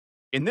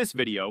In this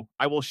video,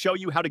 I will show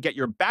you how to get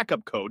your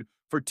backup code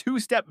for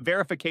two-step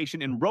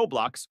verification in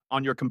Roblox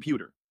on your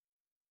computer.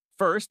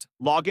 First,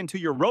 log into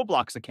your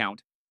Roblox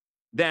account.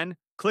 Then,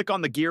 click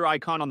on the gear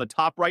icon on the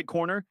top right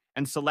corner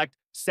and select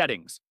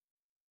Settings.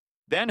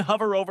 Then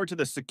hover over to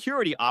the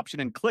Security option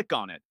and click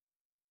on it.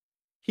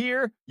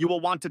 Here, you will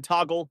want to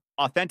toggle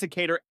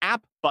Authenticator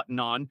App button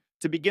on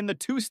to begin the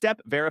two-step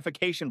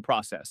verification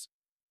process.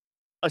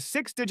 A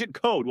 6-digit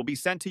code will be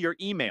sent to your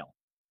email.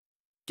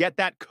 Get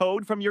that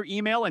code from your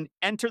email and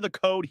enter the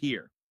code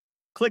here.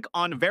 Click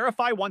on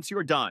Verify once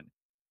you're done.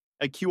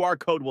 A QR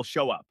code will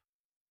show up.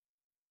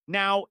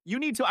 Now, you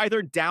need to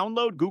either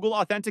download Google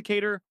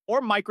Authenticator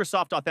or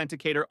Microsoft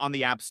Authenticator on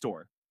the App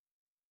Store.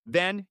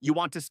 Then, you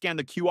want to scan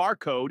the QR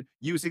code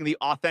using the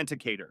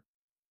Authenticator.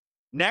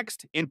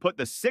 Next, input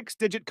the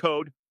 6-digit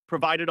code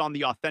provided on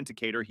the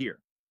Authenticator here.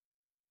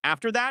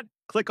 After that,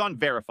 click on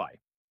Verify.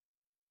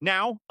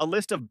 Now, a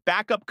list of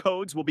backup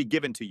codes will be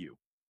given to you.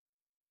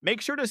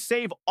 Make sure to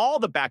save all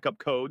the backup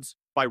codes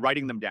by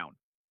writing them down.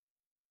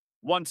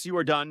 Once you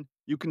are done,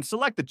 you can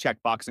select the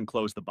checkbox and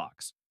close the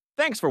box.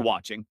 Thanks for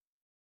watching.